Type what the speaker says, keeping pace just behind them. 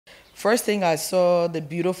First thing I saw, the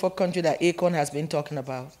beautiful country that Akon has been talking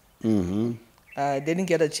about. Mm-hmm. I didn't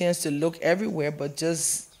get a chance to look everywhere, but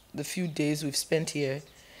just the few days we've spent here.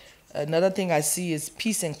 Another thing I see is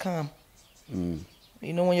peace and calm. Mm.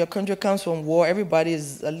 You know, when your country comes from war, everybody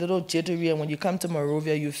is a little jittery, and when you come to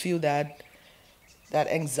Monrovia, you feel that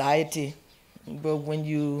anxiety. But when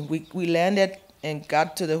we landed and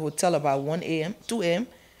got to the hotel about 1 a.m., 2 a.m.,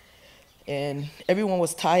 and everyone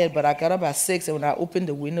was tired, but I got up at 6, and when I opened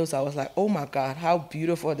the windows, I was like, oh my God, how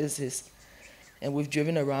beautiful this is. And we've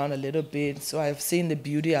driven around a little bit, so I've seen the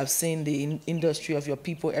beauty, I've seen the industry of your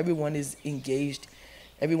people. Everyone is engaged,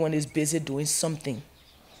 everyone is busy doing something.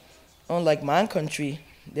 Unlike my country,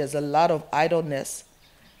 there's a lot of idleness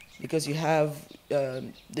because you have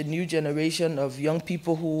the new generation of young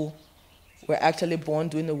people who were actually born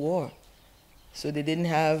during the war. So they didn't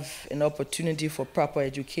have an opportunity for proper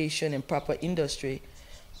education and proper industry.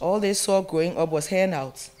 All they saw growing up was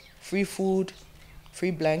handouts, free food,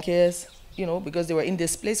 free blankets, you know, because they were in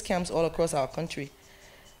displaced camps all across our country.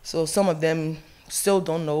 So some of them still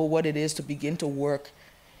don't know what it is to begin to work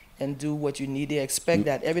and do what you need. They expect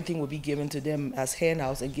that everything will be given to them as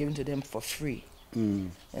handouts and given to them for free.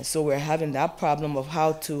 Mm. And so we're having that problem of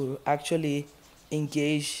how to actually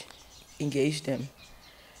engage them.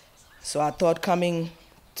 So I thought coming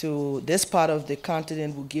to this part of the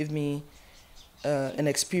continent would give me an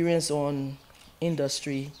experience on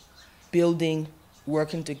industry, building,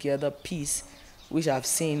 working together, peace, which I've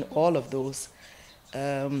seen all of those.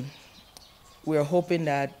 We're hoping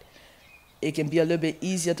that it can be a little bit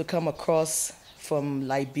easier to come across from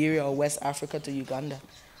Liberia or West Africa to Uganda.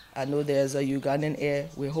 I know there's a Ugandan air.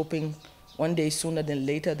 We're hoping one day sooner than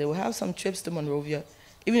later they will have some trips to Monrovia,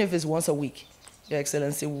 even if it's once a week. Your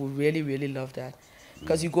Excellency, we would really, really love that.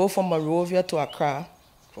 Because you go from Monrovia to Accra,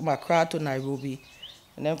 from Accra to Nairobi,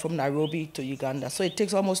 and then from Nairobi to Uganda. So it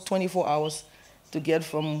takes almost 24 hours to get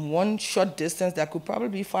from one short distance that could probably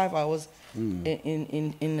be 5 hours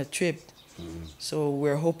in a trip. So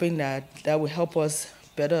we're hoping that will help us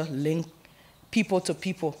better link people to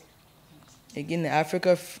people. Again, the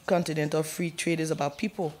Africa continental free trade is about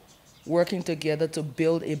people working together to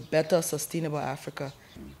build a better, sustainable Africa.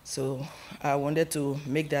 So I wanted to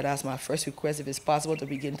make that as my first request, if it's possible to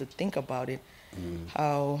begin to think about it,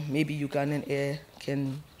 how maybe Ugandan air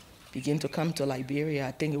can begin to come to Liberia.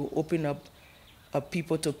 I think it will open up a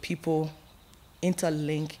people-to-people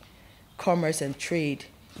interlink commerce and trade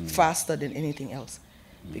faster than anything else,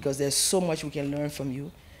 because there's so much we can learn from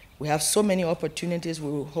you. We have so many opportunities.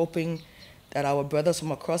 We're hoping that our brothers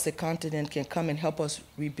from across the continent can come and help us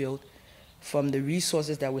rebuild from the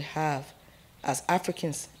resources that we have as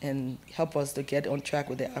Africans and help us to get on track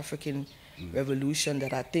with the African revolution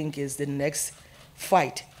that I think is the next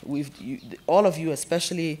fight. All of you,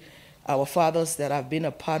 especially our fathers that have been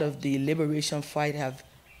a part of the liberation fight, have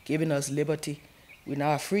given us liberty. We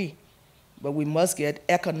now are free, but we must get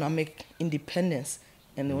economic independence,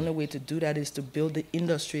 and the only way to do that is to build the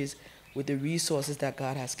industries with the resources that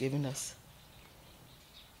God has given us.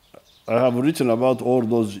 I have written about all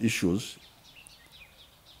those issues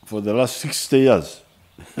for the last 60 years.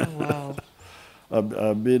 Oh, wow.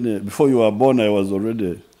 I've been, before you were born, I was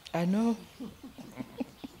already... I know.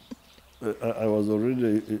 I was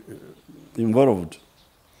already involved.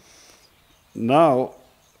 Now,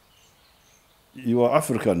 you are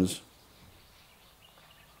Africans.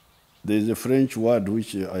 There is a French word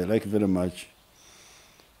which I like very much.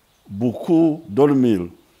 Beaucoup dormir,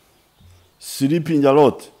 sleeping a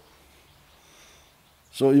lot.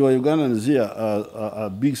 So your Ugandans here are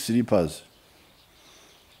big sleepers.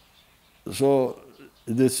 So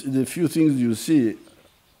the few things you see,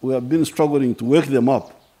 we have been struggling to wake them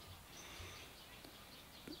up,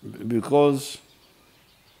 because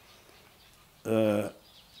as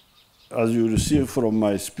you receive from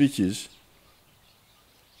my speeches,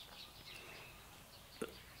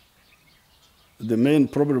 the main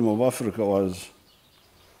problem of Africa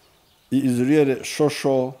is really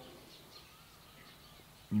social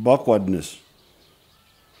backwardness.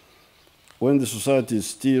 When the society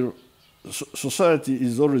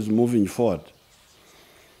is always moving forward.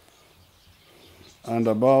 And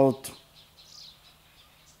about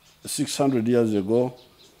 600 years ago,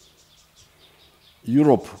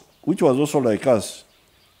 Europe, which was also like us,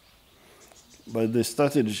 but they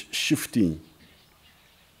started shifting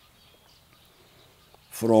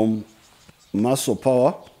from muscle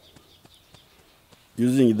power,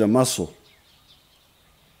 using the muscle,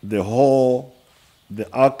 the hoe, the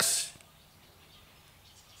axe,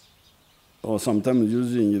 or sometimes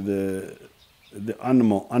using the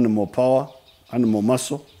animal power, animal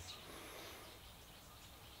muscle.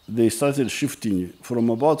 they started shifting from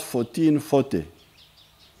about 1440,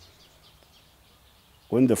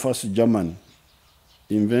 when the first German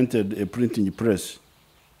invented a printing press.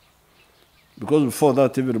 Because before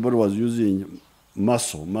that, everybody was using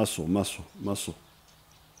muscle,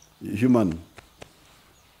 human.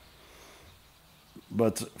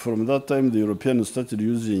 But from that time, the Europeans started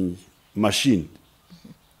using machine.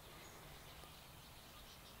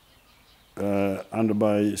 And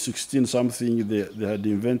by 16-something, they had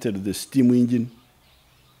invented the steam engine,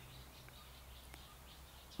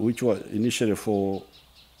 which was initially for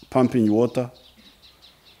pumping water.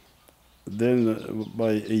 Then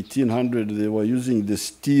by 1800, they were using the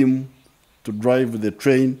steam to drive the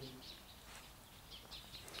train.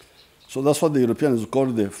 So that's what the Europeans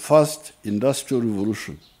called the first industrial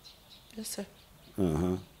revolution. Yes, sir.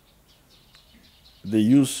 The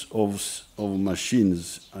use of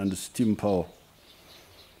machines and steam power.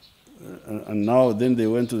 And now then they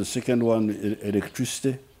went to the second one,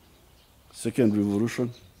 electricity, second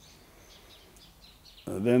revolution.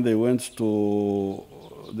 Then they went to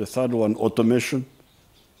the third one, automation.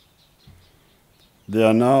 They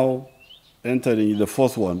are now entering the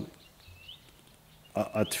fourth one,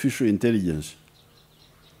 artificial intelligence.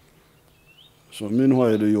 So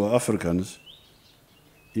meanwhile, your Africans,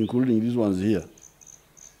 including these ones here,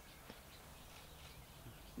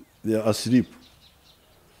 they are asleep,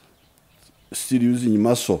 still using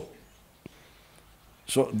muscle.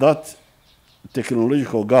 So that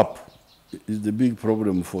technological gap is the big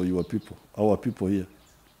problem for your people, our people here.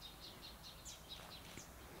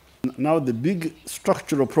 Now the big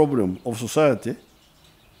structural problem of society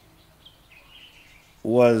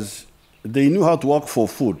was they knew how to work for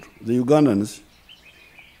food. The Ugandans,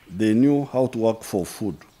 they knew how to work for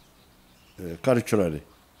food, culturally.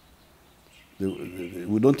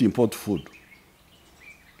 We don't import food.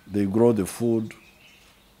 They grow the food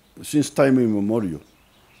since time immemorial.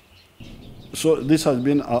 So this has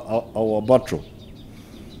been our battle,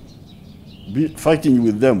 fighting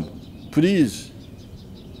with them. Please,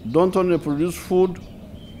 don't only produce food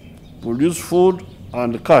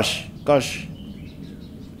and cash.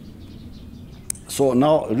 So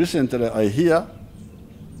now, recently, I hear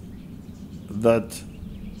that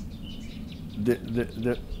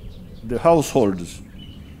the households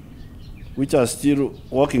which are still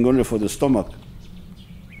working only for the stomach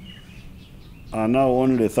are now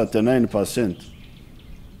only 39%.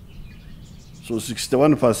 So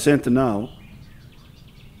 61% now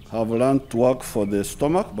have learned to work for the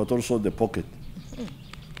stomach, but also the pocket.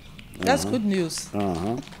 That's good news.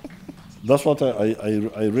 That's what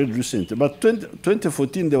I read recently. But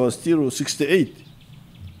 2014, there was still 68.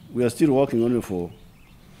 We are still working only for.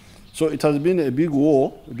 So it has been a big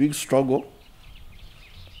war, a big struggle.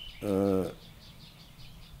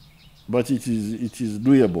 But it is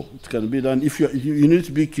doable. It can be done. If you need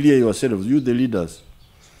to be clear yourselves, you the leaders.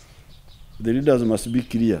 The leaders must be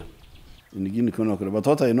clear in Guinea-Conakry. But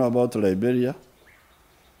what I know about Liberia,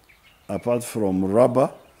 apart from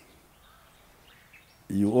rubber,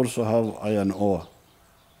 you also have iron ore.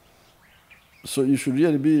 So you should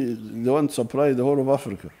really be the one to supply the whole of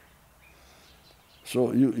Africa.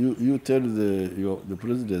 So you tell the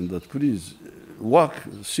president that please work,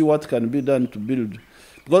 see what can be done to build.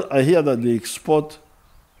 Because I hear that they export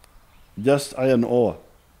just iron ore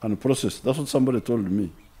and process. That's what somebody told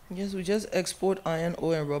me. Yes, we just export iron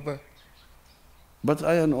ore and rubber. But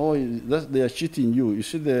iron ore, they are cheating you. You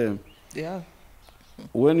see Yeah.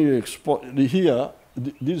 When you export here,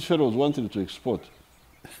 these fellows wanted to export.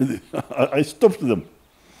 I stopped them.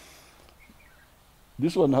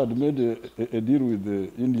 This one had made a deal with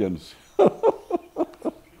the Indians.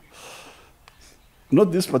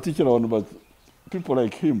 Not this particular one, but people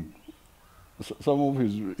like him, some of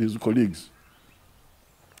his colleagues.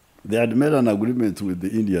 They had made an agreement with the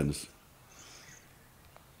Indians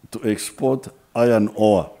to export iron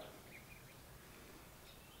ore.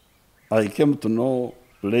 I came to know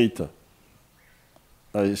later.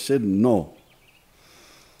 I said no.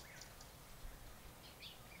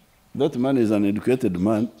 That man is an educated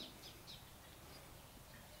man,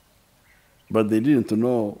 but they didn't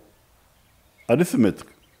know arithmetic.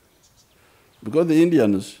 Because the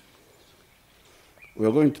Indians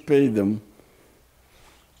were going to pay them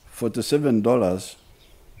 $47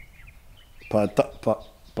 per ton.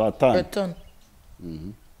 Per ton.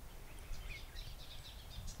 Mm-hmm.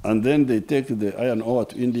 And then they take the iron ore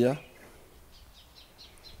to India,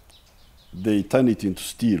 they turn it into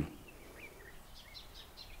steel.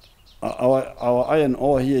 Our iron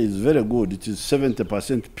ore here is very good. It is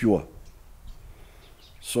 70% pure.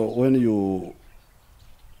 So when you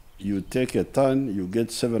take a ton, you get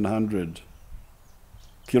 $700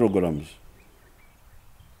 kilograms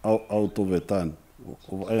out of a ton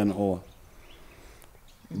of iron ore.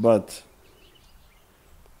 But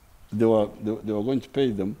they were going to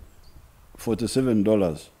pay them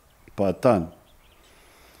 $47 per ton.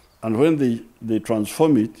 And when they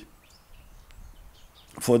transform it,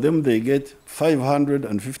 for them they get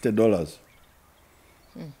 $550.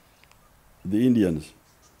 The Indians,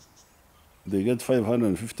 they get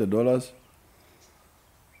 $550.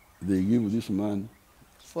 They give this man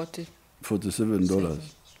 $47.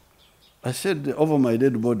 I said, over my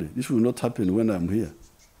dead body, this will not happen when I'm here.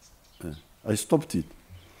 I stopped it.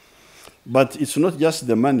 But it's not just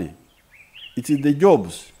the money, it is the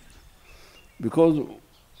jobs. Because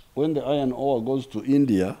when the iron ore goes to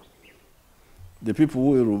India, the people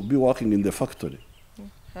who will be working in the factory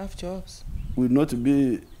have jobs. Will not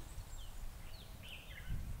be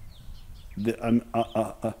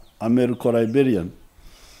the Americo-Liberian.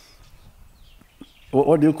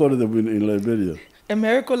 What do you call them in Liberia?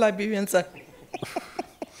 Americo-Liberian, sir.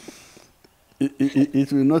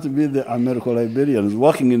 It will not be the Americo-Liberians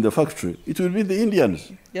working in the factory. It will be the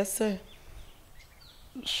Indians. Yes, sir.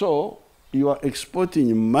 So you are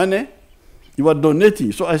exporting money, you are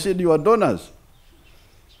donating. So I said you are donors.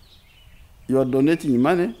 You are donating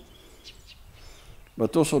money,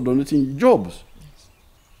 but also donating jobs.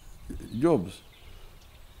 Jobs.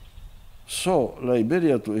 So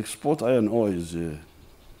Liberia to export iron ore is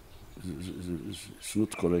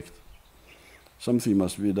not correct. Something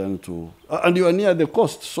must be done to, and you are near the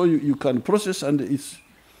coast, so you can process, and the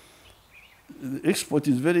export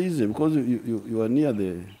is very easy because you are near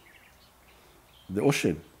the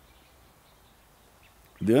ocean.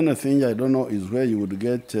 The only thing I don't know is where you would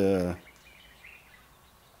get a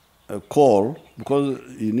coal, because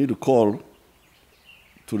you need coal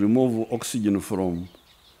to remove oxygen from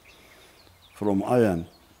iron.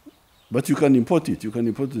 But you can import it. You can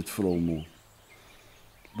import it from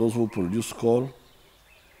those who produce coal,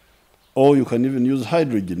 or you can even use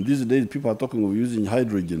hydrogen. These days, people are talking of using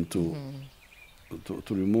hydrogen to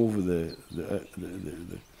remove the.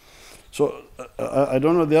 So I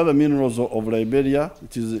don't know the other minerals of Liberia.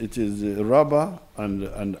 It is rubber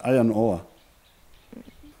and iron ore.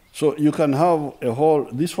 So you can have a whole.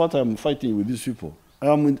 This is what I'm fighting with these people. I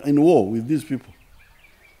am in war with these people.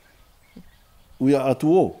 We are at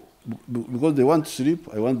war because they want to sleep.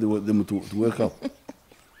 I want them to wake up.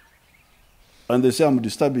 And they say I'm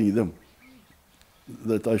disturbing them,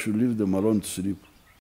 that I should leave them alone to sleep.